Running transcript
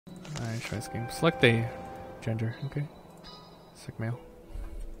Alright, try this game. Select a gender. Okay. Select male.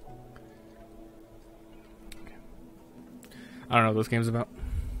 Okay. I don't know what this game's about.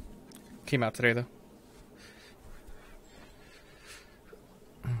 Came out today though.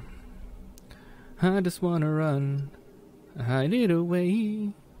 I just wanna run, hide it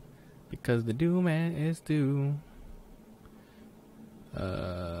away, because the doom is due.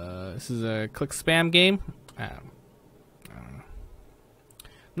 This is a click spam game. I don't know. I'm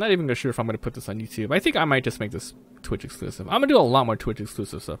not even sure if I'm gonna put this on YouTube. I think I might just make this Twitch exclusive. I'm gonna do a lot more Twitch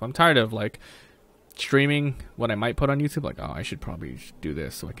exclusive stuff. I'm tired of like streaming what I might put on YouTube. Like, oh, I should probably do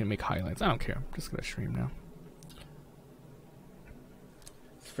this so I can make highlights. I don't care. I'm just gonna stream now.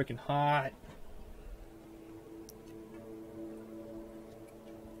 It's freaking hot.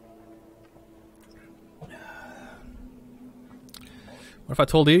 What if I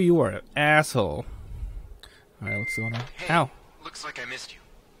told you you were an asshole? Alright, what's going on? Hey, Ow. Looks like I missed you.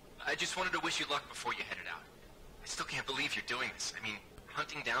 I just wanted to wish you luck before you headed out. I still can't believe you're doing this. I mean,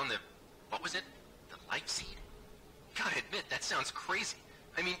 hunting down the... what was it? The life seed? Gotta admit, that sounds crazy.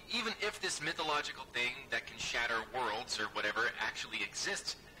 I mean, even if this mythological thing that can shatter worlds or whatever actually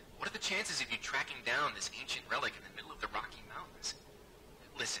exists, what are the chances of you tracking down this ancient relic in the middle of the Rocky Mountains?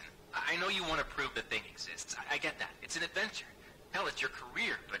 Listen, I know you want to prove the thing exists. I get that. It's an adventure. Hell, it's your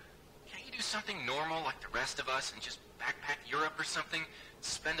career, but can't you do something normal like the rest of us and just backpack Europe or something,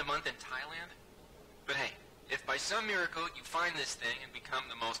 spend a month in Thailand? But hey, if by some miracle you find this thing and become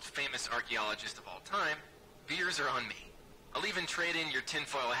the most famous archaeologist of all time, beers are on me. I'll even trade in your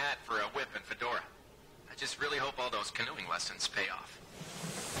tinfoil hat for a whip and fedora. I just really hope all those canoeing lessons pay off.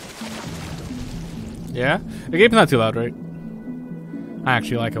 Yeah? The game's not too loud, right? I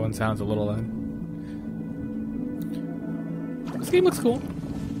actually like it when it sounds a little loud. This game looks cool.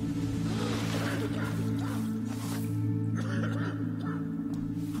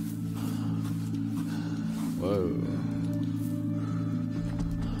 Whoa.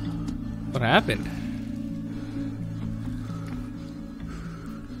 What happened?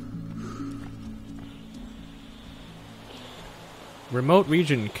 Remote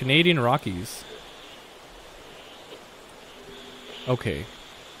region, Canadian Rockies. Okay.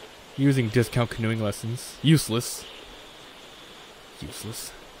 Using discount canoeing lessons. Useless.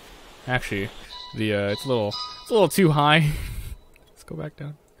 Useless. Actually, the it's a little too high. Let's go back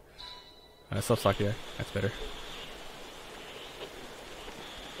down. Self-stock, yeah, that's better.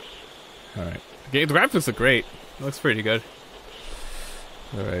 All right, the graphics look great. It looks pretty good.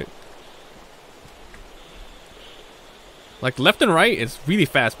 All right. Like left and right is really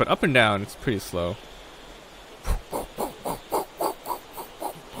fast, but up and down it's pretty slow.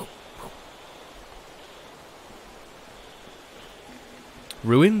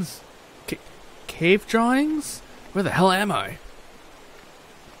 Ruins? Cave drawings? Where the hell am I?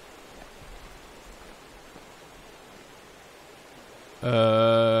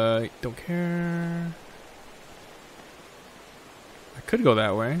 Don't care. I could go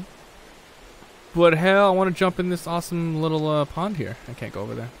that way. But hell, I want to jump in this awesome little pond here. I can't go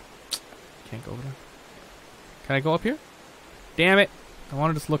over there. Can't go over there. Can I go up here? Damn it. I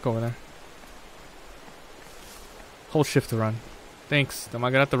want to just look over there. Hold shift to run. Thanks. Am I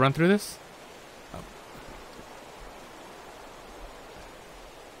gonna have to run through this? Oh.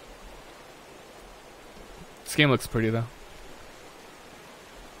 This game looks pretty though.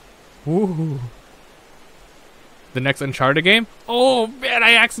 Ooh. The next Uncharted game? Oh man,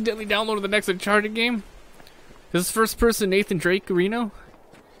 I accidentally downloaded the next Uncharted game. This is first person Nathan Drake Reno.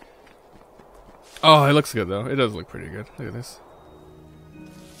 Oh, it looks good though. It does look pretty good. Look at this.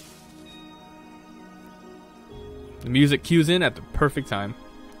 The music cues in at the perfect time.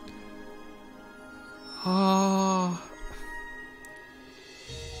 Oh.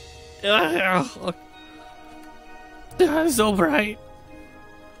 It's so bright.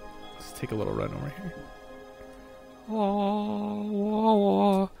 Let's take a little run over here.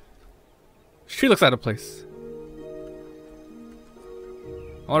 Oh. She looks out of place.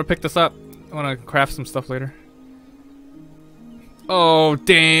 I want to pick this up. I want to craft some stuff later. Oh,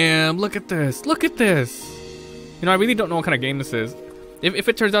 damn. Look at this. Look at this. You know, I really don't know what kind of game this is. If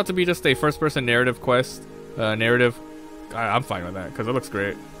it turns out to be just a first-person narrative quest, narrative, I'm fine with that, because it looks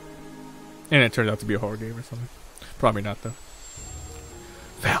great. And it turns out to be a horror game or something. Probably not, though.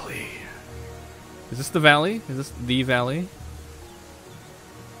 Valley. Is this the valley? Is this the valley?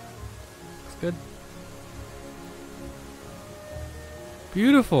 Looks good.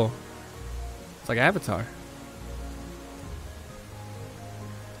 Beautiful. It's like Avatar.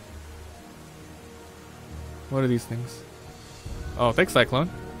 What are these things? Oh, thanks, Cyclone.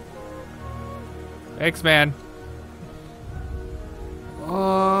 Thanks, man.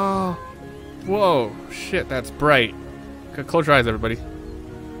 Oh. Whoa, shit, that's bright. Close your eyes, everybody.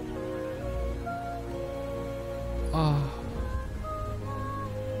 Oh.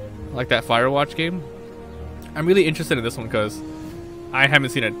 Like that Firewatch game. I'm really interested in this one because I haven't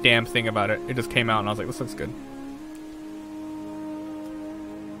seen a damn thing about it. It just came out and I was like, this looks good.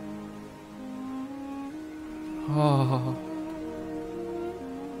 Oh.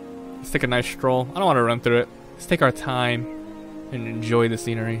 Let's take a nice stroll. I don't want to run through it. Let's take our time and enjoy the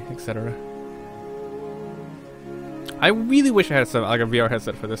scenery, etc. I really wish I had some like a VR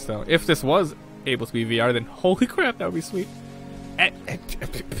headset for this though. If this was able to be VR, then holy crap, that would be sweet.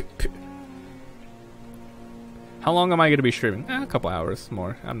 How long am I going to be streaming? A couple hours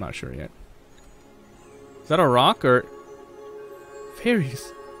more. I'm not sure yet. Is that a rock or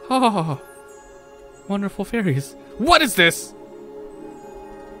fairies? Oh, wonderful fairies. What is this?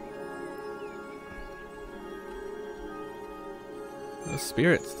 Those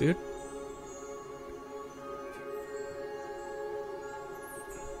spirits, dude.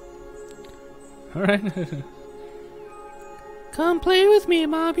 Alright. Come play with me,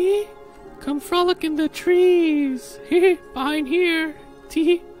 Mobby. Come frolic in the trees. Behind here.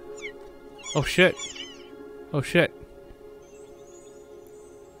 Tee. Oh shit. Oh shit.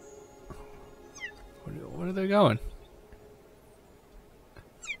 Where are they going?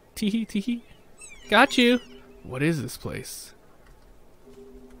 Tee tee. Got you. What is this place?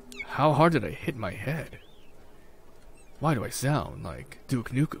 How hard did I hit my head? Why do I sound like Duke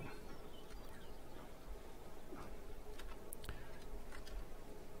Nukem?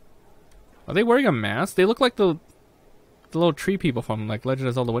 Are they wearing a mask? They look like the little tree people from like Legend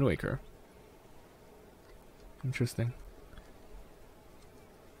of Zelda Wind Waker. Interesting.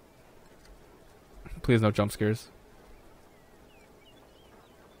 Please no jump scares.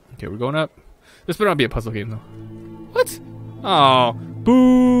 Okay, we're going up. This better not be a puzzle game though. What? Oh,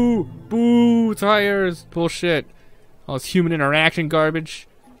 boo! Boo! Tires! Bullshit. All this human interaction garbage.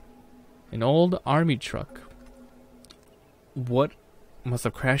 An old army truck. What must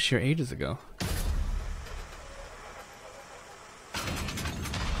have crashed here ages ago?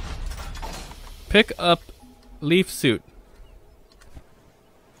 Pick up L.E.A.F suit.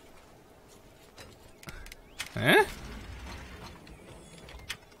 Eh?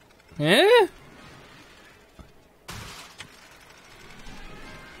 Eh?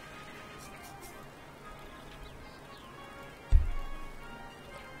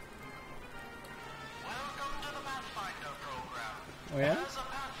 Oh yeah? As a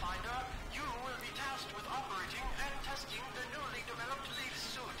Pathfinder, you will be tasked with operating and testing the newly developed L.E.A.F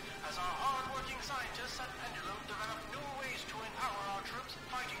suit as our hard-working scientists at Pendulum develop new ways to empower our troops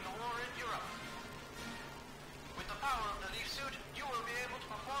fighting the war in Europe. With the power of the L.E.A.F suit, you will be able to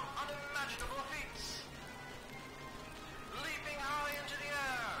perform unimaginable feats. Leaping high into the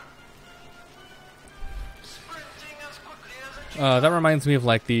air. Sprinting as quickly as a That reminds me of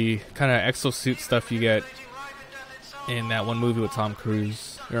like the kind of exosuit stuff you get in that one movie with Tom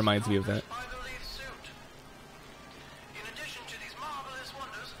Cruise. It reminds me of that.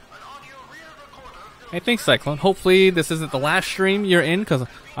 Hey, thanks, Cyclone. Hopefully this isn't the last stream you're in, because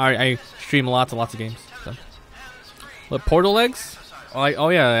I stream lots and lots of games. So. What, portal legs? Oh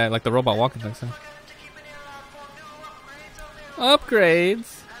yeah, like the robot walking things. Huh?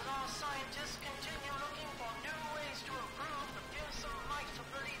 Upgrades.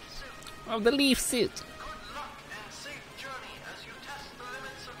 Of the L.E.A.F suit.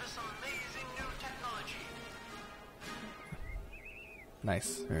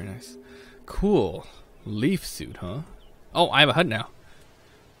 Nice, very nice. Cool. L.E.A.F suit, huh? Oh, I have a HUD now.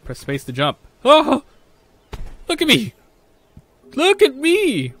 Press space to jump. Oh! Look at me! Look at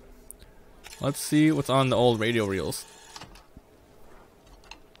me! Let's see what's on the old radio reels.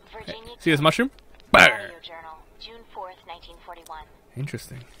 Hey, see this mushroom? Journal, June 4th, 1941.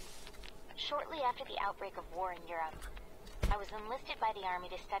 Interesting. Shortly after the outbreak of war in Europe, I was enlisted by the army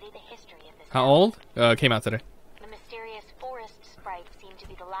to study the history of this. How old? Came out today. The mysterious forest sprites seem to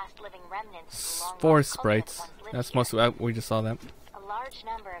be the last living remnants of the long forest sprites. That's most of we just saw that. A large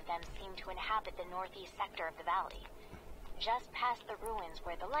number of them seem to inhabit the northeast sector of the valley, just past the ruins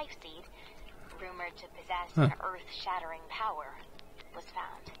where the life seed, rumored to possess an earth-shattering power, was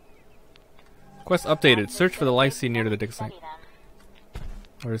found. Quest updated. Search for the life seed near the dig site.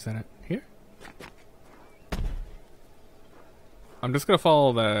 Where is that at? Here? I'm just gonna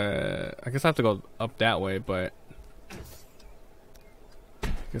follow the... I guess I have to go up that way, but... I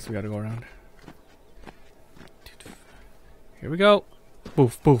guess we gotta go around. Here we go.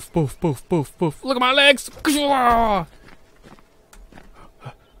 Boof, boof, boof, boof, boof, boof. Look at my legs! I'm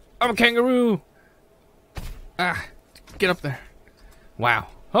a kangaroo! Ah, get up there. Wow.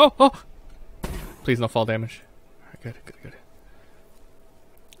 Oh, oh! Please no fall damage. Alright, good, good, good.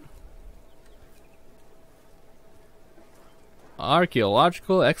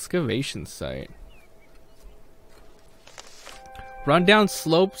 Archaeological excavation site. Run down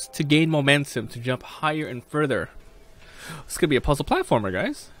slopes to gain momentum to jump higher and further. This could be a puzzle platformer,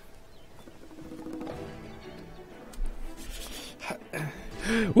 guys.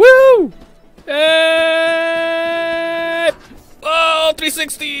 Woo! Hey! Oh,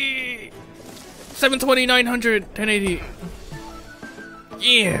 360! 720, 900, 1080.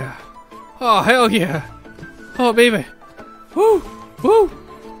 Yeah! Oh, hell yeah! Oh, baby! Woo! Woo!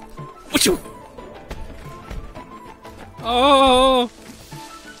 Woochoo! Oh!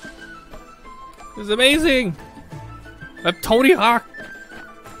 This is amazing! A Tony Hawk!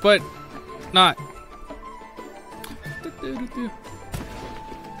 But not.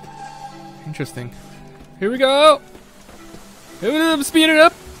 Interesting. Here we go! Speed it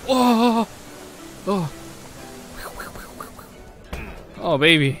up! Oh! Oh! Oh,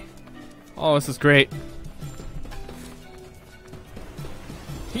 baby. Oh, this is great.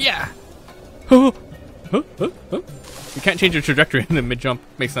 Yeah! You can't change your trajectory in the mid-jump.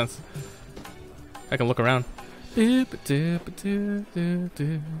 Makes sense. I can look around. It's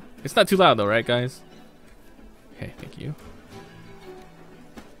not too loud though, right, guys? Okay, thank you.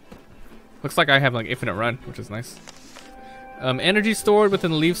 Looks like I have like infinite run, which is nice. Energy stored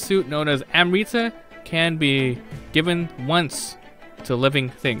within the leaf suit known as Amrita can be given once to living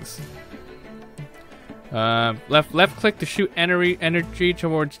things. Left click to shoot energy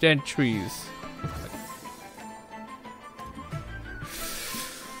towards dead trees.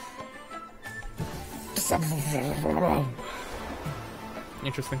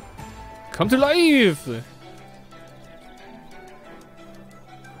 Interesting. Come to life!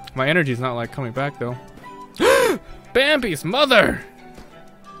 My energy's not like coming back though. Bambi's mother!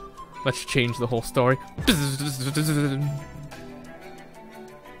 Let's change the whole story.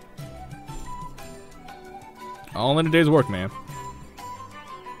 All in a day's work, man.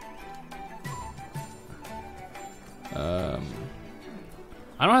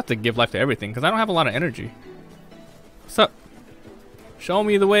 I don't have to give life to everything because I don't have a lot of energy. What's up? Show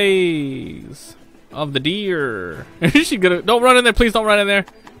me the ways of the deer. Is she gonna? Don't run in there, please. Don't run in there.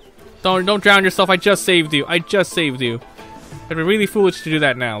 Don't drown yourself. I just saved you. I just saved you. It'd be really foolish to do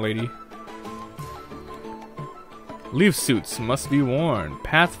that now, lady. Leaf suits must be worn.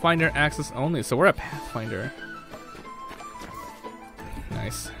 Pathfinder access only. So we're a Pathfinder.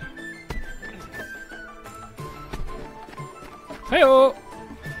 Nice. Hey-oh!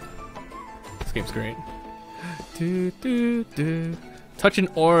 This game's great. Touch an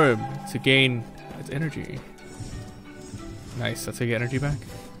orb to gain its energy. Nice, that's how you get energy back.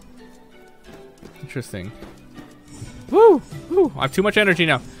 Interesting. Woo! Woo! I have too much energy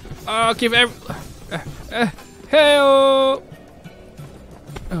now. Oh, give hey-oh!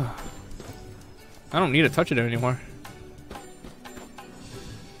 I don't need to touch it anymore.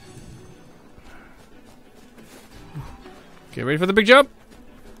 Get ready for the big jump.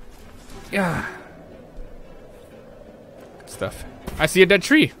 Yeah. Good stuff. I see a dead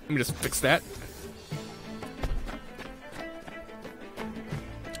tree. Let me just fix that.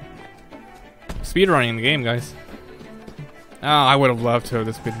 Speedrunning the game, guys. Oh, I would have loved to have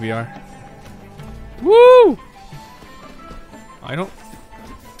this been VR. Woo! I don't...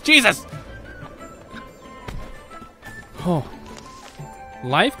 Jesus! Oh.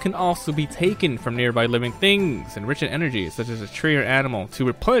 Life can also be taken from nearby living things and rich in energy, such as a tree or animal, to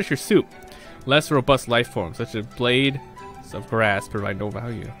replenish your soup. Less robust life forms, such as blades of grass, provide no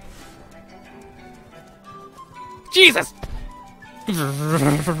value. Jesus!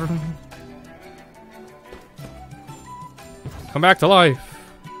 Come back to life.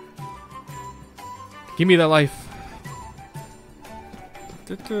 Give me that life.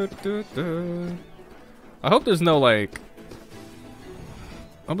 I hope there's no like...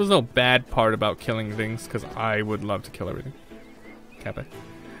 I hope there's no bad part about killing things, because I would love to kill everything. Kappa.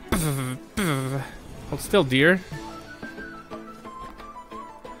 Hold still, deer.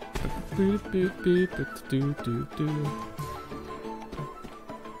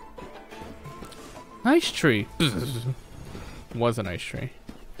 Nice tree. Was a nice tree.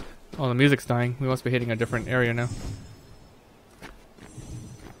 Oh, the music's dying. We must be hitting a different area now.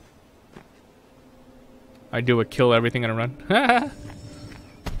 I do a kill everything and a run.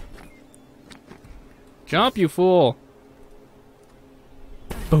 Jump, you fool!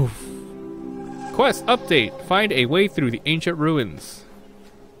 Boof. Quest update. Find a way through the ancient ruins.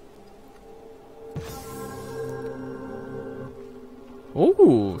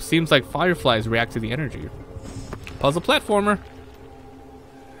 Ooh, seems like fireflies react to the energy. Puzzle platformer.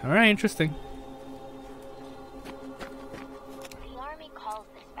 Alright, interesting.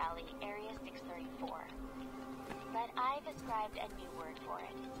 described a new word for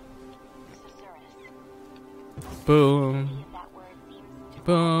it. Susurrus. Boom. That word seems to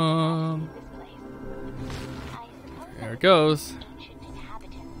Boom. this place. I suppose There it goes. ancient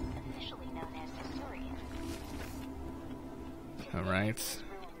inhabitants, officially known as Surians. Alright. These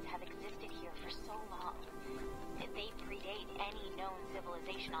ruins have existed here for so long that they predate any known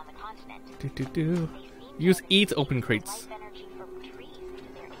civilization on the continent. Do. They seem to Use have E to infused open life crates. energy from trees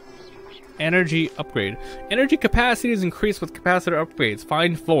into their infrastructure. Energy upgrade. Energy capacity is increased with capacitor upgrades.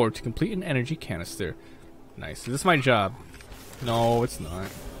 Find 4 to complete an energy canister. Nice. Is this my job? No, it's not.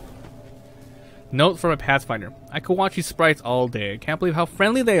 Note from a Pathfinder. I could watch these sprites all day. I can't believe how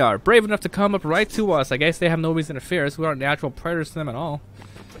friendly they are. Brave enough to come up right to us. I guess they have no reason to fear us. We aren't natural predators to them at all.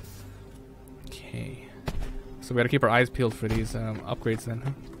 Okay. So we gotta keep our eyes peeled for these upgrades then,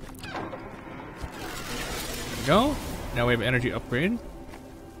 huh? There we go. Now we have energy upgrade.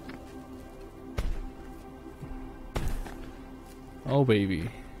 Oh baby.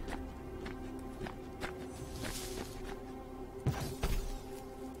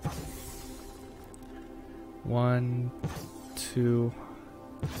 One, two,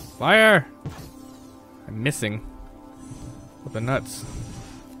 fire! I'm missing with the nuts.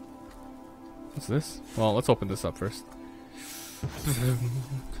 What's this? Well, let's open this up first.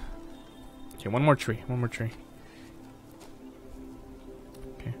 Okay, one more tree.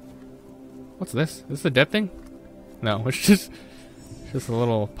 Okay. What's this? Is this a dead thing? No, it's just a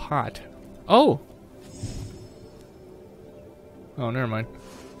little pot. Oh! Oh, never mind.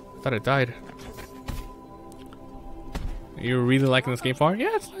 I thought it died. You're really liking this game far?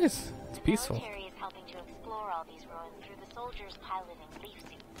 Yeah, it's nice. It's peaceful. The military is helping to explore all these ruins through the soldiers piloting L.E.A.F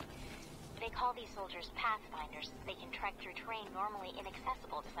suits. They call these soldiers pathfinders since they can trek through terrain normally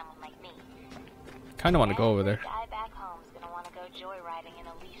inaccessible to someone like me. Kind of want to go over there. The guy back home's gonna want to go joyriding in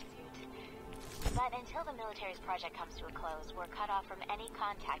a L.E.A.F suit. But until the military's project comes to a close, we're cut off from any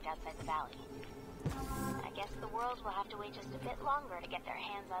contact outside the valley. I guess the world will have to wait just a bit longer to get their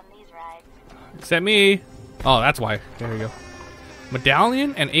hands on these rides. Except me. Oh, that's why. There we go.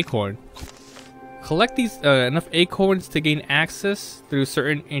 Medallion and acorn. Collect these enough acorns to gain access through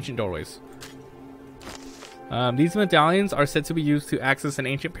certain ancient doorways. These medallions are said to be used to access an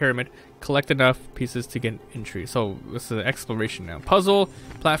ancient pyramid. Collect enough pieces to get entry. So this is exploration now. Puzzle,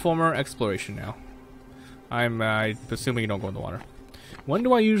 platformer, exploration now. I'm assuming you don't go in the water. When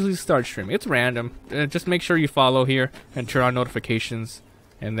do I usually start streaming? It's random. Just make sure you follow here and turn on notifications,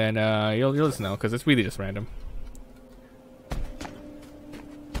 and then you'll just know because it's really just random.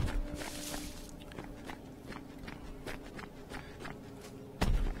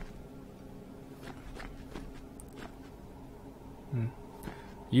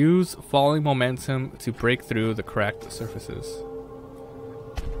 Use falling momentum to break through the cracked surfaces.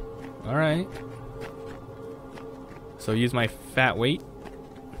 Alright. So use my fat weight.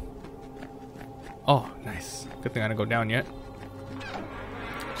 Oh, nice. Good thing I didn't go down yet.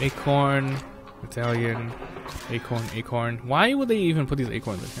 Acorn, medallion, acorn. Why would they even put these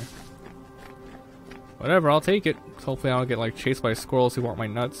acorns in here? Whatever, I'll take it. Hopefully I don't get like chased by squirrels who want my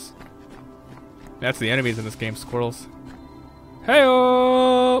nuts. That's the enemies in this game, squirrels.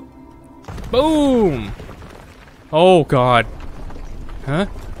 Hey-oh! Boom! Oh god. Huh?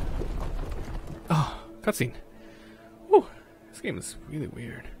 Oh, cutscene. Whew. This game is really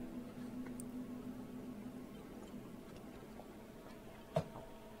weird.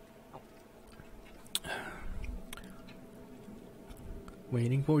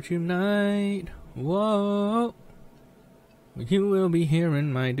 Waiting for tonight. Whoa. You will be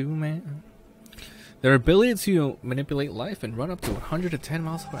hearing my doom. Their ability to manipulate life and run up to 110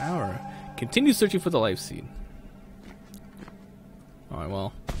 miles per hour. Continue searching for the life seed. Alright,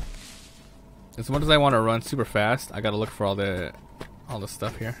 well. As much as I want to run super fast, I gotta look for all the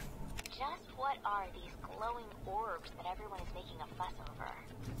stuff here. Just what are these glowing orbs that everyone is making a fuss over?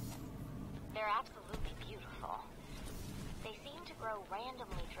 They're absolutely beautiful. They seem to grow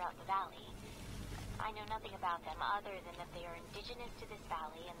randomly throughout the valley. I know nothing about them other than that they are indigenous to this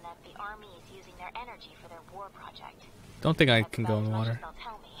valley and that the army is using their energy for their war project. Don't think I That's can about go in as the much water. as they'll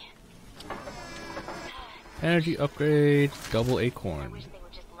tell me. Energy upgrade, double I acorn. wish they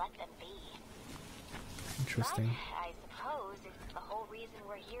would just let them be. Interesting. But I suppose it's the whole reason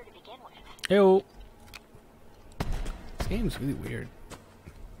we're here to begin with. Heyo. This game's really weird.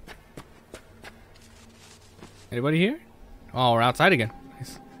 Anybody here? Oh, we're outside again.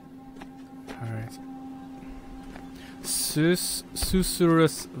 Nice. Alright.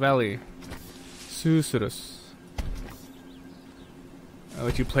 Susurrus Valley. Susurrus. I'll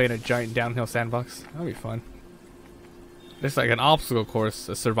let you play in a giant downhill sandbox. That'll be fun. It's like an obstacle course,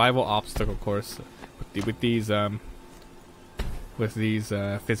 a survival obstacle course with these with these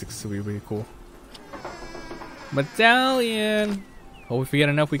physics would be really cool. Medallion! Oh, if we get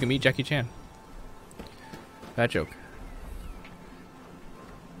enough, we can meet Jackie Chan. Bad joke.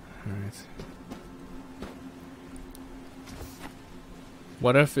 Alright.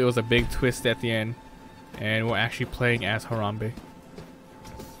 What if it was a big twist at the end and we're actually playing as Harambe?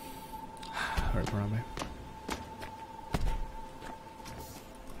 Alright, Harambe.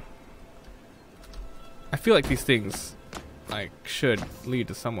 I feel like these things like should lead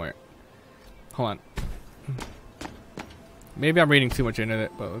to somewhere. Hold on. Maybe I'm reading too much into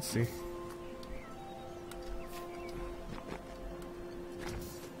it, but let's see.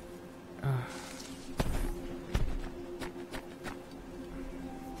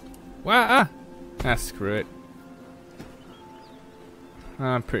 Wow! Screw it.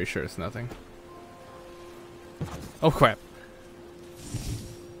 I'm pretty sure it's nothing. Oh crap.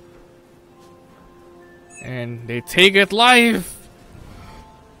 And they take it live!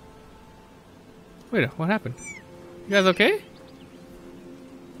 Wait, what happened? You guys okay?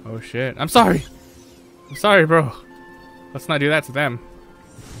 Oh shit. I'm sorry! I'm sorry, bro. Let's not do that to them.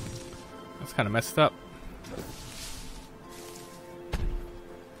 That's kind of messed up.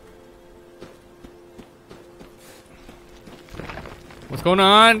 What's going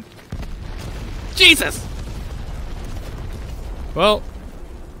on? Jesus! Well,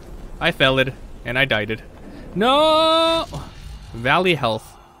 I fell it and I died it. No! Valley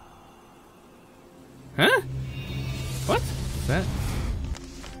health. Huh? What? What's that?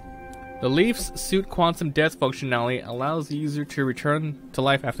 The L.E.A.F's suit quantum death functionality allows the user to return to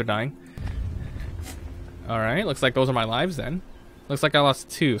life after dying. Alright, looks like those are my lives then. Looks like I lost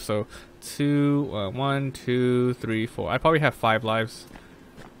 2, so 2, 1, 2, 3, 4. I probably have 5 lives.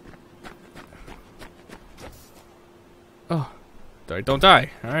 Oh, don't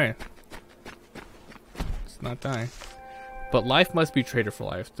die. Alright. Let's not die. But life must be traded for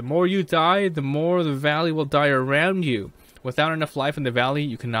life. The more you die, the more the valley will die around you. Without enough life in the valley,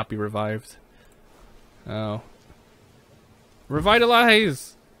 you cannot be revived. Oh.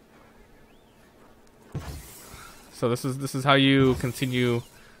 Revitalize! So this is how you continue.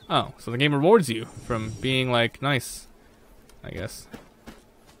 Oh, so the game rewards you from being like nice, I guess.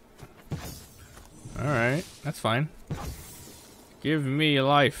 Alright, that's fine. Give me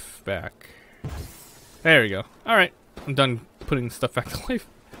life back. There we go. Alright, I'm done putting stuff back to life.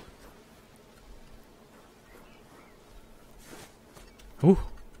 Ooh.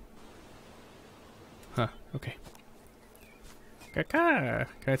 Huh, okay. Can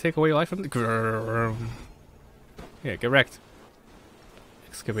I take away life from the... Yeah, get wrecked.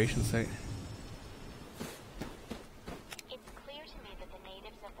 Excavation site. It's clear to me that the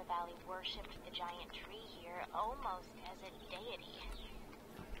natives of the valley worshipped the giant tree here almost as a deity.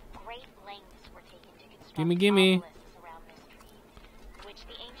 Great lengths were taken to construct Gimme. obelisks around this tree, which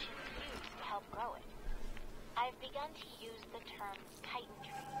the ancients used to help grow it. I've begun to use the term chitin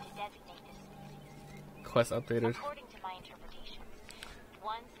tree to designate this species. Quest updated. According to my interpretation,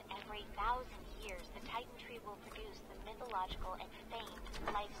 once every 1,000 years, the Titan tree will produce the mythological and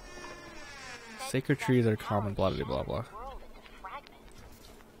famed life. Sacred trees are common, blah blah blah blah.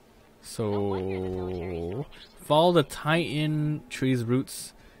 So follow the Titan tree's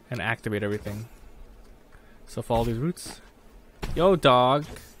roots and activate everything. So follow these roots. Yo, dog.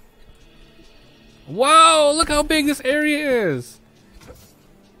 Whoa! Look how big this area is.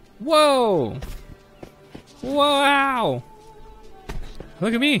 Whoa! Wow!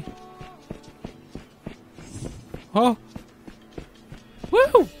 Look at me. Oh!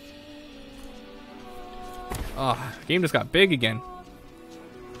 Woo! Oh, game just got big again.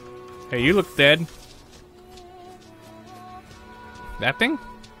 Hey, you look dead. That thing?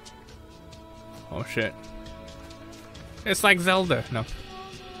 Oh shit. It's like Zelda. No.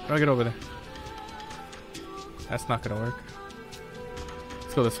 How do I get over there? That's not gonna work.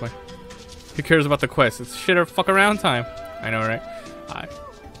 Let's go this way. Who cares about the quest? It's shit or fuck around time. I know, right? Alright.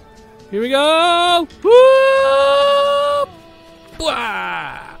 Here we go! Woo!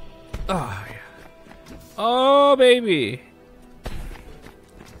 Blah! Oh, yeah. Oh, baby.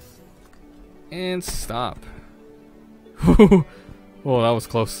 And stop. Oh, that was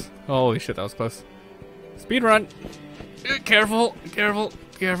close. Holy shit, that was close. Speed run. Careful, careful,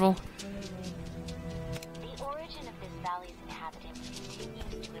 careful. The origin of this valley's inhabitants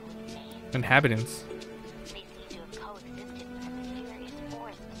continues to elude. Inhabitants. They seem to have coexisted with the mysterious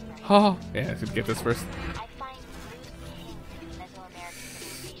forests. Oh, yeah, I should get this first. I find roots in Mesoamerican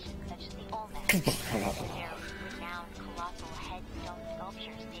civilizations such as the Olmecs. Their renowned colossal headstone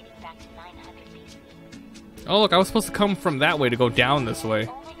sculptures dating back to 900 BC. Oh, look, I was supposed to come from that way to go down this way.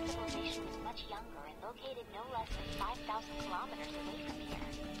 The Olmec civilization was much younger and located no less than 5,000 kilometers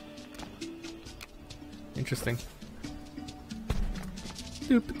interesting.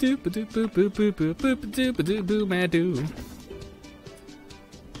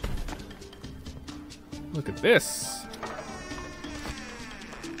 Look at this.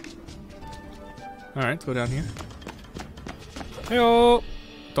 Alright, let's go down here. Hey-oh!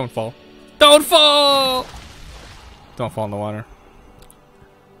 Don't fall. Don't fall! Don't fall in the water.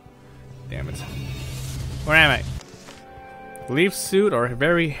 Damn it. Where am I? Leaf suit or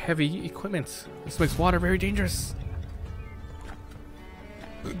very heavy equipment. This makes water very dangerous.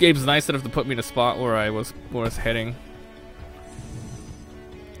 Gabe's nice enough to put me in a spot where I was heading.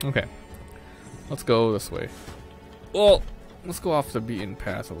 Okay. Let's go this way. Well, let's go off the beaten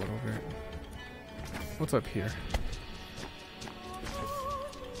path a little bit. What's up here?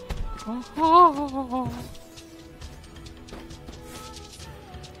 I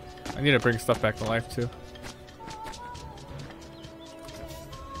need to bring stuff back to life too.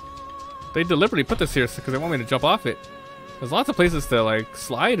 They deliberately put this here because they want me to jump off it. There's lots of places to like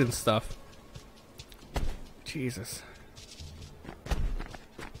slide and stuff. Jesus.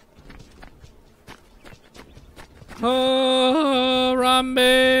 Oh,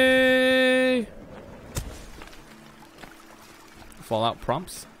 Rambe! Fallout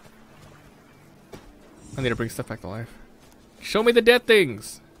prompts. I need to bring stuff back to life. Show me the dead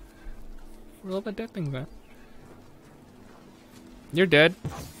things. Where are all the dead things at? You're dead.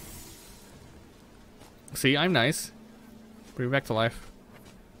 See, I'm nice. Bring me back to life.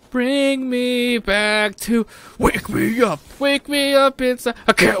 Bring me back to... Wake me up! Wake me up inside...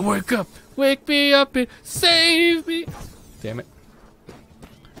 I can't wake up! Wake me up and save me! Damn it.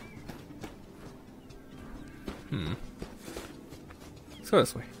 Let's go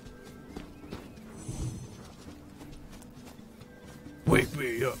this way. Wake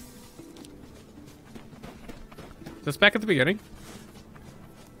me up. Just back at the beginning.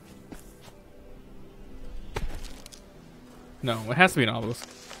 No, it has to be an obelisk.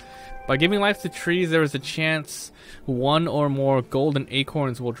 By giving life to trees, there is a chance one or more golden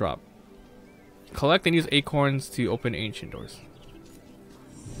acorns will drop. Collect and use acorns to open ancient doors.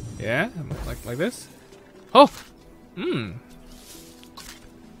 Yeah, like this. Oh,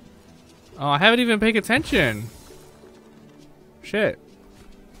 Oh, I haven't even paid attention. Shit.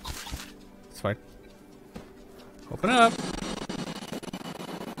 It's fine. Open up.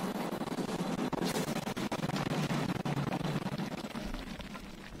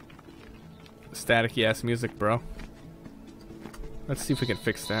 Staticky ass music, bro. Let's see if we can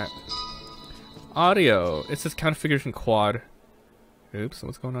fix that. Audio. It says configuration quad. Oops,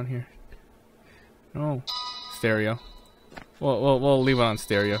 what's going on here? Oh, stereo. We'll leave it on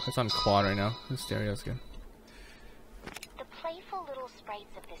stereo. It's on quad right now. The stereo's good. The playful little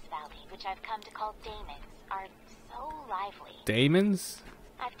sprites of this valley, which I've come to call daemons, are so lively. Daemons?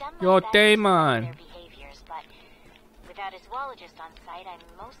 I've done my Yo, best to daemon. their behaviors, but without a zoologist on site, I'm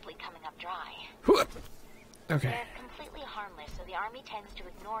mostly coming up dry. Okay. They're completely harmless, so the army tends to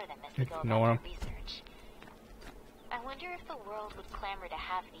ignore them as they go Ignore about their research. I wonder if the world would clamor to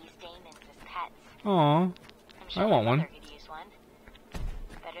have these daemons as pets. Aw. I'm sure I want my one. mother could use one.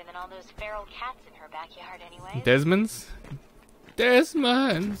 Better than all those feral cats in her backyard anyway. Desmond's?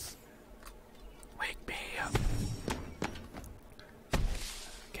 Desmond's! Wake me up.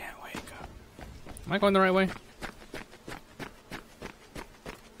 Can't wake up. Am I going the right way?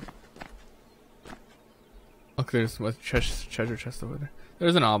 Look, there's a treasure chest over there.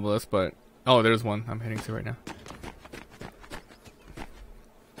 There's an obelisk, but... Oh, there's one I'm heading to right now.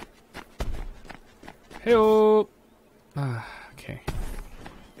 Hey-oh! Okay.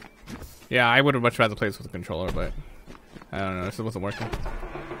 Yeah, I would have much rather played this with a controller, but... I don't know, this wasn't working.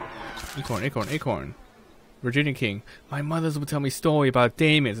 Acorn, acorn, acorn. Virginia King. My mothers would tell me story about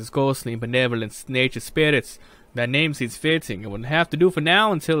daemons as ghostly and benevolent nature spirits. That name seems fitting. It wouldn't have to do for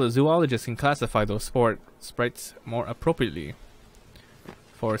now until a zoologist can classify those sprites more appropriately.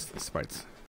 Forest sprites.